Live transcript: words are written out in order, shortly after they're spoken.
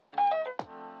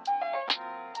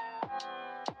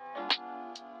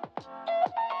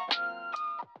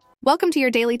Welcome to your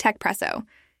daily Techpresso.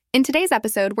 In today's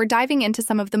episode, we're diving into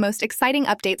some of the most exciting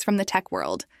updates from the tech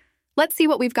world. Let's see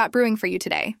what we've got brewing for you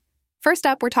today. First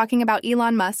up, we're talking about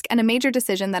Elon Musk and a major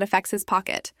decision that affects his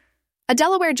pocket. A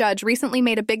Delaware judge recently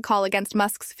made a big call against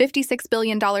Musk's $56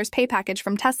 billion pay package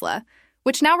from Tesla,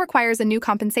 which now requires a new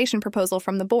compensation proposal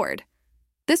from the board.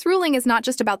 This ruling is not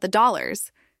just about the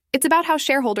dollars. It's about how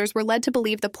shareholders were led to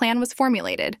believe the plan was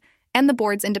formulated and the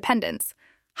board's independence,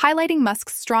 highlighting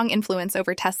Musk's strong influence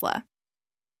over Tesla.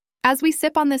 As we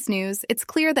sip on this news, it's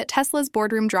clear that Tesla's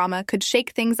boardroom drama could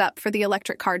shake things up for the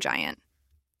electric car giant.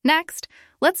 Next,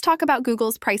 let's talk about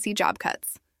Google's pricey job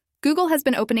cuts. Google has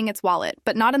been opening its wallet,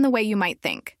 but not in the way you might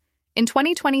think. In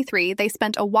 2023, they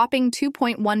spent a whopping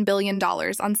 $2.1 billion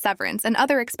on severance and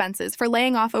other expenses for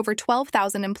laying off over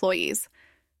 12,000 employees.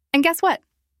 And guess what?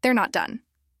 They're not done.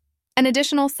 An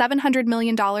additional $700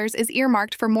 million is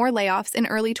earmarked for more layoffs in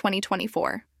early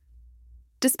 2024.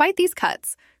 Despite these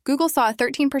cuts, Google saw a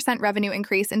 13% revenue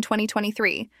increase in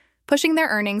 2023, pushing their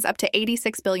earnings up to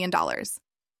 $86 billion.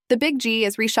 The Big G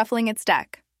is reshuffling its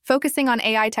deck, focusing on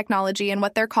AI technology in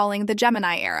what they're calling the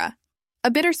Gemini era.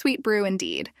 A bittersweet brew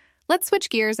indeed. Let's switch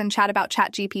gears and chat about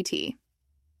ChatGPT.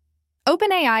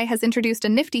 OpenAI has introduced a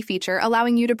nifty feature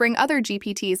allowing you to bring other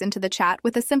GPTs into the chat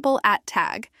with a simple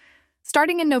 @tag.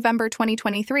 Starting in November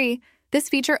 2023, this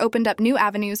feature opened up new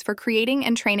avenues for creating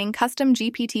and training custom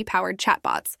GPT-powered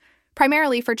chatbots,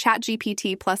 primarily for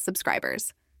ChatGPT Plus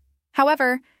subscribers.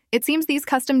 However, it seems these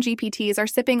custom GPTs are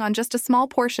sipping on just a small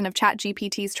portion of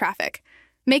ChatGPT's traffic,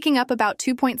 making up about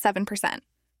 2.7%.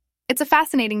 It's a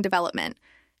fascinating development,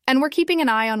 and we're keeping an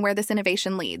eye on where this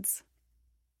innovation leads.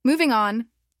 Moving on,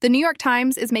 the New York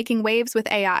Times is making waves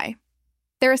with AI.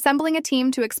 They're assembling a team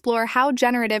to explore how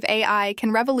generative AI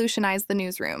can revolutionize the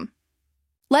newsroom.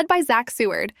 Led by Zach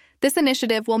Seward, this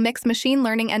initiative will mix machine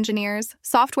learning engineers,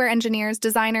 software engineers,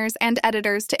 designers, and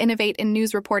editors to innovate in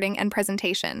news reporting and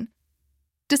presentation.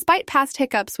 Despite past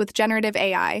hiccups with generative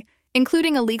AI,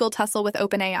 including a legal tussle with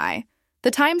OpenAI, the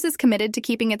Times is committed to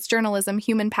keeping its journalism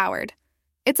human-powered.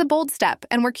 It's a bold step,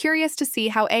 and we're curious to see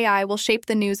how AI will shape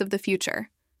the news of the future.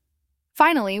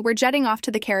 Finally, we're jetting off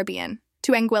to the Caribbean,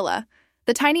 to Anguilla,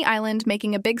 the tiny island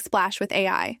making a big splash with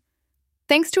AI.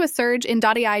 Thanks to a surge in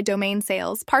 .ai domain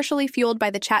sales, partially fueled by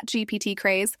the ChatGPT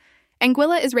craze,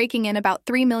 Anguilla is raking in about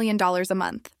 $3 million a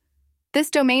month.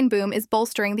 This domain boom is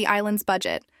bolstering the island's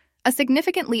budget, a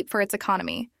significant leap for its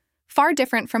economy, far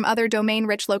different from other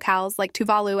domain-rich locales like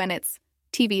Tuvalu and its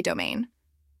TV domain.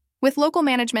 With local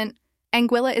management,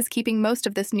 Anguilla is keeping most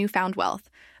of this newfound wealth,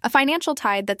 a financial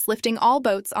tide that's lifting all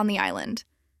boats on the island.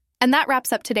 And that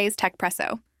wraps up today's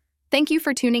Techpresso. Thank you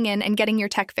for tuning in and getting your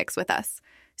tech fix with us.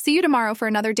 See you tomorrow for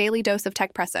another daily dose of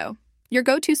Techpresso, your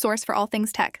go-to source for all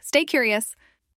things tech. Stay curious,